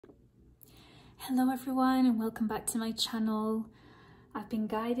Hello everyone and welcome back to my channel. I've been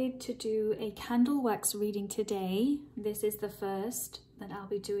guided to do a candle wax reading today. This is the first that I'll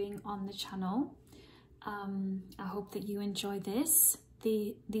be doing on the channel. I hope that you enjoy this.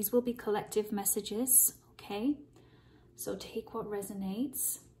 These will be collective messages, okay? So take what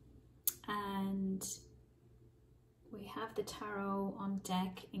resonates. And we have the tarot on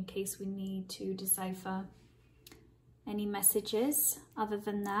deck in case we need to decipher any messages. Other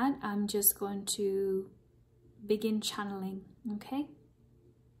than that, I'm just going to begin channeling, okay?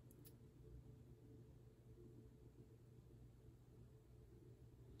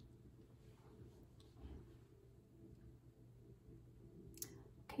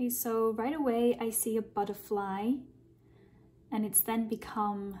 Okay, so right away I see a butterfly and it's then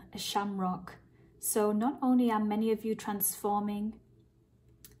become a shamrock. So not only are many of you transforming,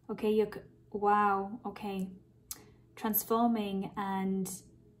 okay, wow, okay, transforming and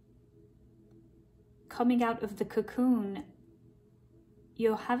coming out of the cocoon,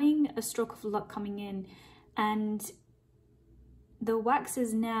 you're having a stroke of luck coming in, and the wax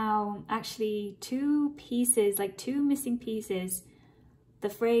is now actually two pieces, like two missing pieces, the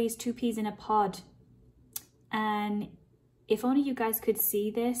phrase 2 peas in a pod. And if only you guys could see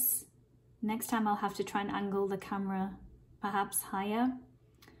this, next time I'll have to try and angle the camera perhaps higher.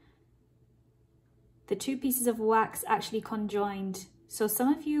 The 2 pieces of wax actually conjoined. So some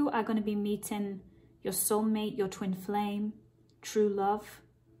of you are going to be meeting your soulmate, your twin flame, true love.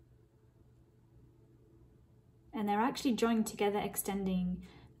 And they're actually joined together, extending.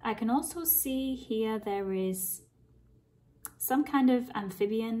 I can also see here there is some kind of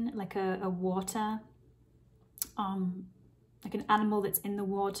amphibian, like a water, like an animal that's in the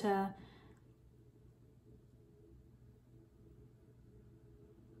water.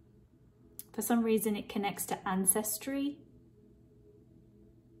 For some reason, it connects to ancestry.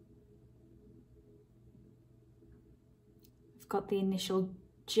 I've got the initial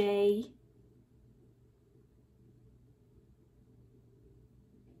J.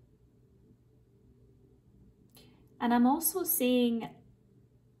 And I'm also seeing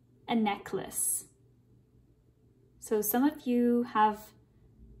a necklace. So some of you have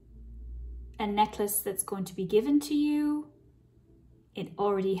a necklace that's going to be given to you. It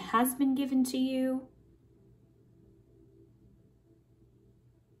already has been given to you.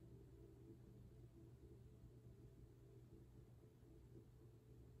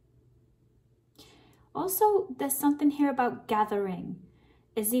 Also, there's something here about gathering,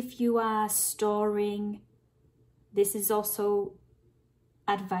 as if you are storing. This is also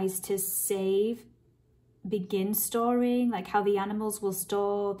advice to save, begin storing, like how the animals will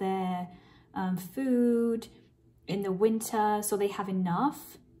store their food in the winter so they have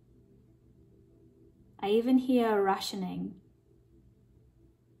enough. I even hear rationing.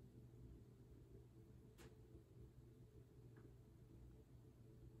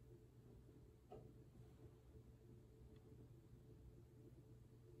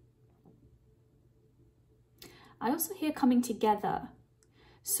 I also hear coming together.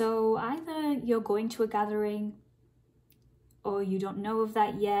 So either you're going to a gathering or you don't know of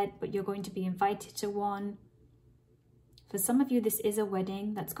that yet, but you're going to be invited to one. For some of you, this is a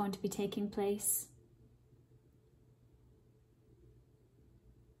wedding that's going to be taking place.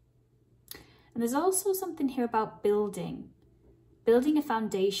 And there's also something here about building a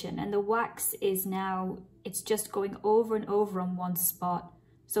foundation, and the wax is now, it's just going over and over on one spot.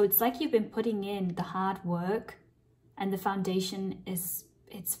 So it's like you've been putting in the hard work and the foundation it's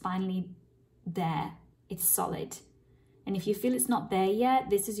finally there, it's solid. And if you feel it's not there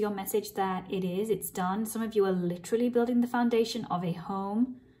yet, this is your message that it is, it's done. Some of you are literally building the foundation of a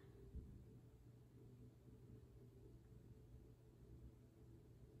home.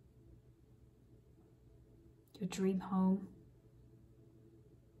 Your dream home.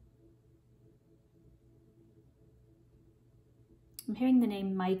 I'm hearing the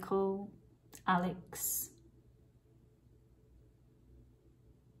name Michael, Alex.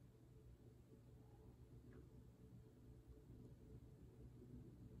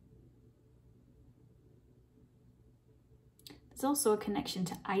 There's also a connection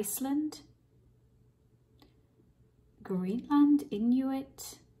to Iceland, Greenland,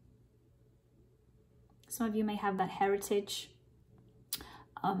 Inuit. Some of you may have that heritage.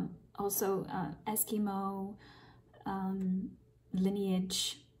 Also Eskimo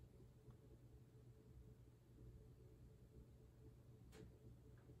lineage.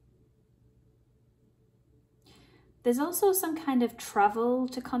 There's also some kind of travel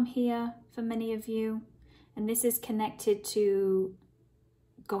to come here for many of you. And this is connected to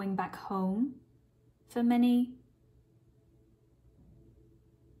going back home for many.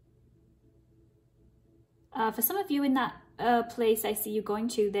 For some of you in that place I see you going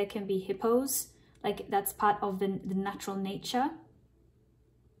to, there can be hippos, like that's part of the natural nature.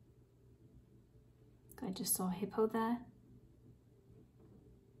 I just saw a hippo there.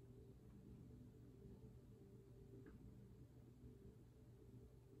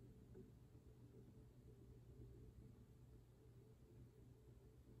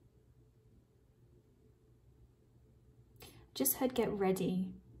 Just heard get ready.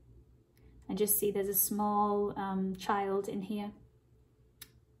 I just see there's a small child in here.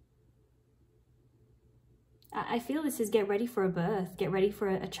 I feel this is get ready for a birth, get ready for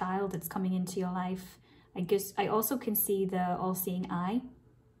a child that's coming into your life. I guess I also can see the all-seeing eye.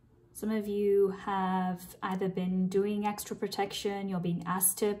 Some of you have either been doing extra protection, you're being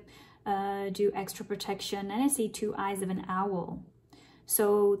asked to do extra protection, and I see two eyes of an owl.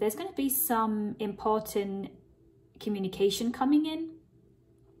 So there's going to be some important communication coming in.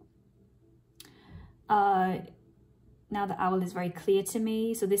 Now the owl is very clear to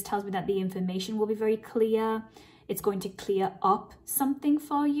me, so this tells me that the information will be very clear. It's going to clear up something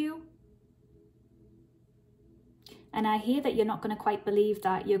for you. And I hear that you're not going to quite believe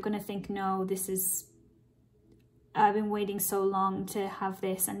that. You're going to think, no, this is, I've been waiting so long to have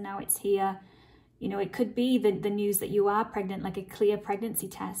this and now it's here. You know, it could be the news that you are pregnant, like a clear pregnancy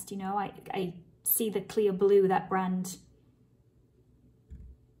test. You know, I see the clear blue, that brand.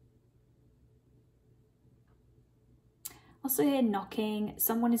 Also here knocking.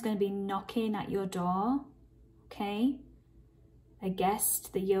 Someone is going to be knocking at your door. Okay. A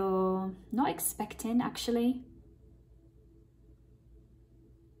guest that you're not expecting, actually.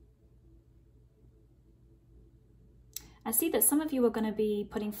 I see that some of you are going to be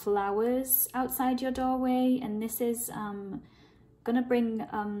putting flowers outside your doorway, and this is going to bring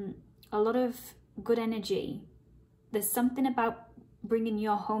a lot of good energy. There's something about bringing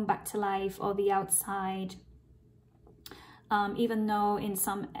your home back to life or the outside. Even though in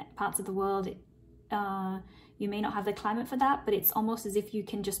some parts of the world you may not have the climate for that, but it's almost as if you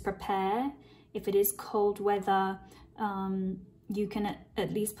can just prepare. If it is cold weather, you can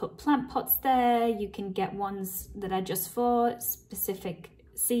at least put plant pots there. You can get ones that are just for specific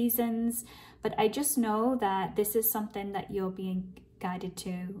seasons. But I just know that this is something that you're being guided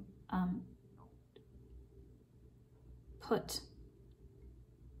to put.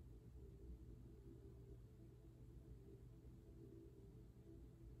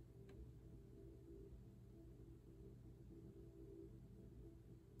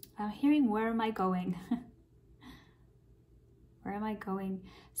 I'm hearing, where am I going? Where am I going?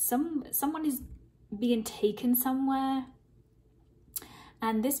 Someone is being taken somewhere.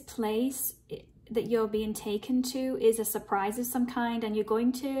 And this place that you're being taken to is a surprise of some kind. And you're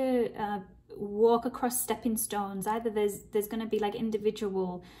going to walk across stepping stones. Either there's going to be like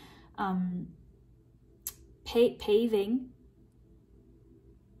individual paving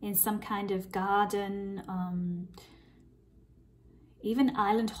in some kind of garden. Even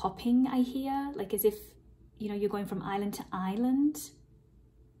island hopping, I hear, like as if, you know, you're going from island to island.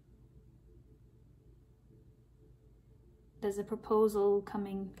 There's a proposal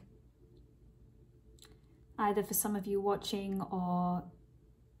coming, either for some of you watching or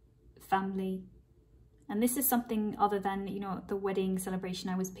family. And this is something other than, you know, the wedding celebration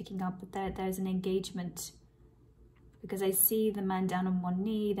I was picking up, but there's an engagement. Because I see the man down on one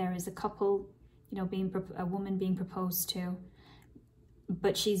knee, there is a couple, you know, a woman being proposed to.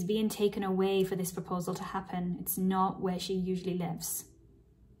 But she's being taken away for this proposal to happen. It's not where she usually lives.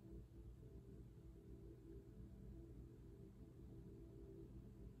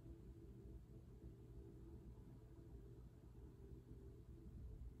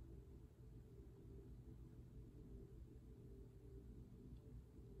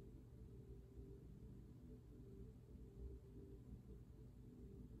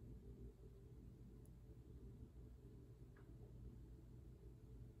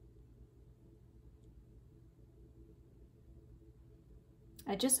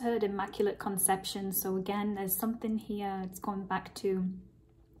 I just heard Immaculate Conception, so again, there's something here. It's going back to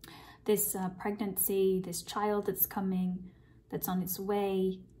this pregnancy, this child that's coming, that's on its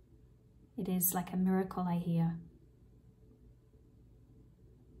way. It is like a miracle, I hear.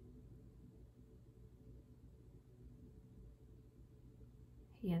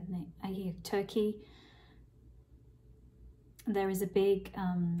 I hear Turkey. There is a big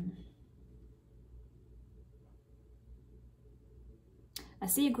I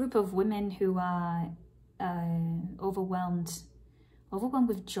see a group of women who are overwhelmed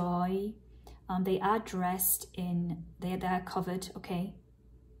with joy. They are dressed in, they are covered, okay?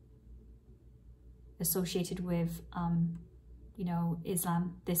 Associated with, you know,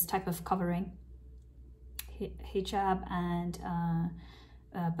 Islam, this type of covering. hijab and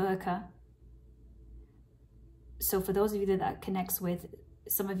burqa. So for those of you that connects with,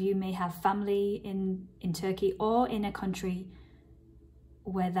 some of you may have family in Turkey or in a country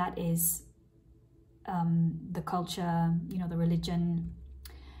where that is the culture, you know, the religion.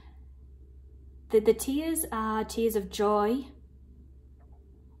 The tears are tears of joy.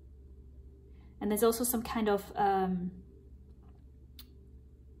 And there's also some kind of,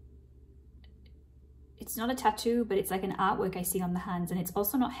 it's not a tattoo, but it's like an artwork I see on the hands. And it's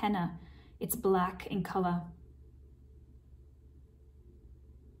also not henna, it's black in color.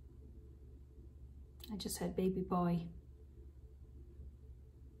 I just heard baby boy.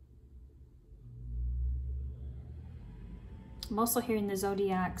 I'm also hearing the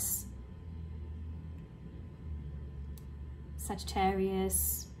zodiacs.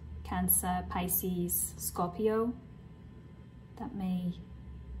 Sagittarius, Cancer, Pisces, Scorpio. That may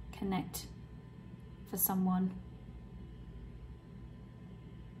connect for someone.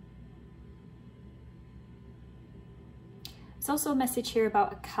 There's also a message here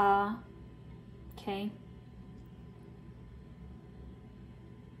about a car. Okay.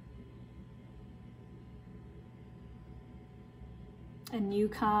 A new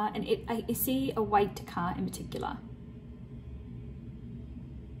car, and I see a white car in particular.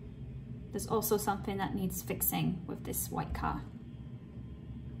 There's also something that needs fixing with this white car.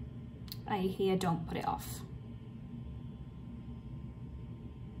 I hear don't put it off.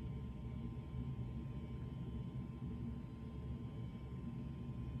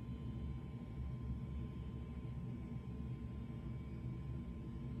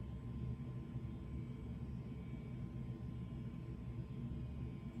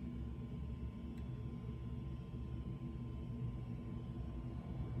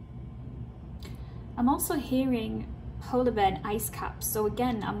 I'm also hearing polar bear and ice caps. So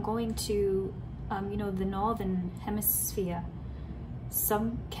again, I'm going to, you know, the northern hemisphere.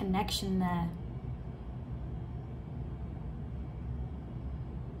 Some connection there.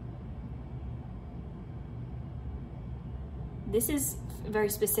 This is very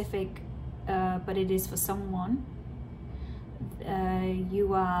specific, but it is for someone.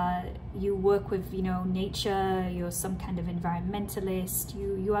 You work with, you know, nature, you're some kind of environmentalist,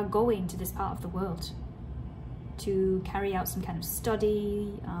 you are going to this part of the world to carry out some kind of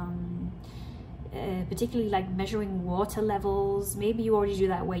study, particularly like measuring water levels. Maybe you already do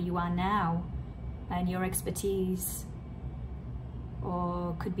that where you are now and your expertise,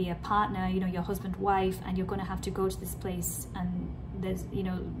 or could be a partner, you know, your husband, wife, and you're going to have to go to this place and there's, you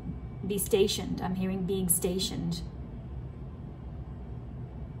know, be stationed. I'm hearing being stationed.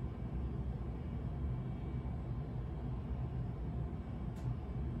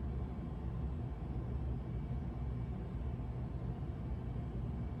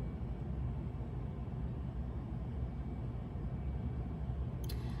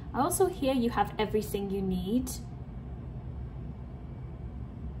 I also hear you have everything you need.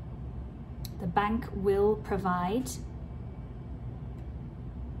 The bank will provide.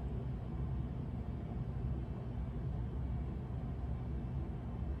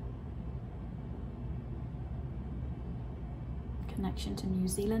 Connection to New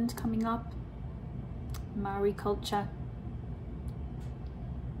Zealand coming up. Maori culture.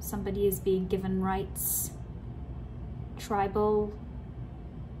 Somebody is being given rights. Tribal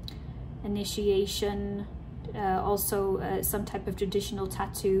initiation, also some type of traditional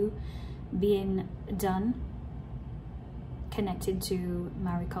tattoo being done connected to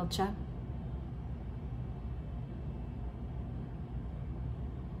Maori culture.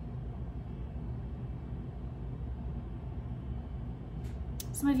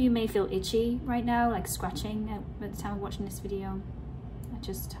 Some of you may feel itchy right now, like scratching at the time of watching this video. I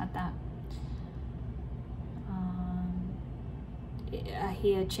just had that. I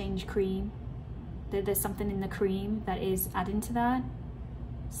hear change cream. There's something in the cream that is adding to that,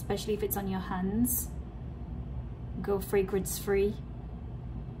 especially if it's on your hands. Go fragrance free.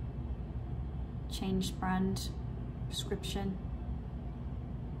 Change brand, prescription.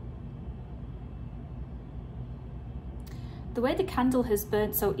 The way the candle has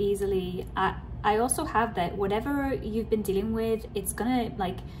burnt so easily, I also have that whatever you've been dealing with, it's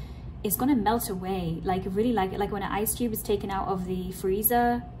gonna melt away, like really, like when an ice cube is taken out of the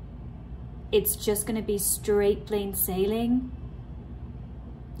freezer, it's just gonna be straight plain sailing.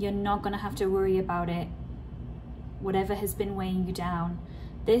 You're not gonna have to worry about it, whatever has been weighing you down.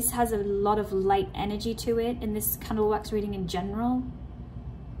 This has a lot of light energy to it in this candle wax reading in general.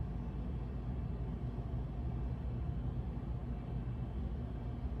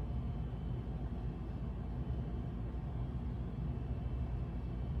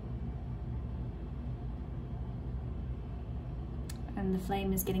 and the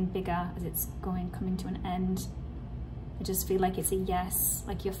flame is getting bigger as it's coming to an end. I just feel like it's a yes,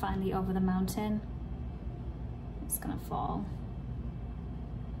 like you're finally over the mountain. It's gonna fall.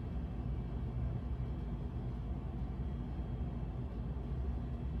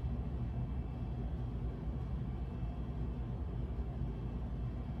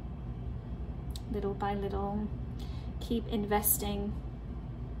 Little by little, keep investing.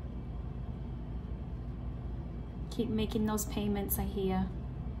 Keep making those payments, I hear.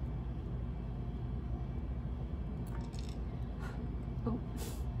 Oh.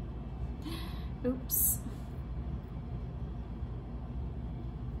 Oops.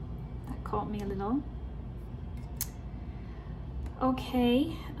 That caught me a little.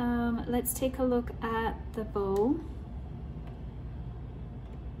 Okay, let's take a look at the bowl.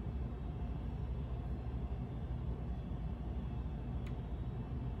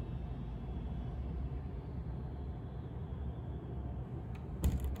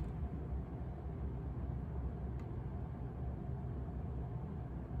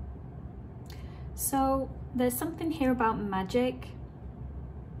 So there's something here about magic.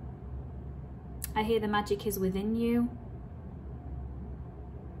 I hear the magic is within you.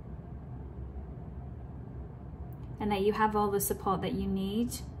 And that you have all the support that you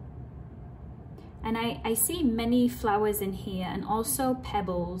need. And I see many flowers in here and also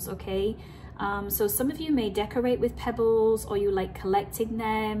pebbles, okay? So some of you may decorate with pebbles, or you like collecting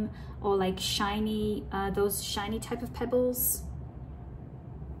them, or like shiny, those shiny type of pebbles.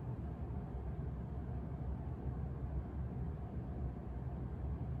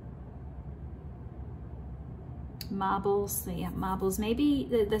 Marbles, so yeah, marbles. Maybe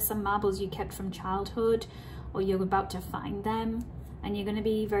there's some marbles you kept from childhood, or you're about to find them, and you're going to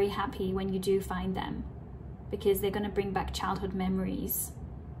be very happy when you do find them because they're going to bring back childhood memories.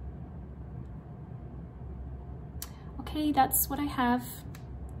 Okay, that's what I have.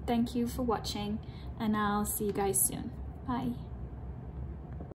 Thank you for watching, and I'll see you guys soon. Bye.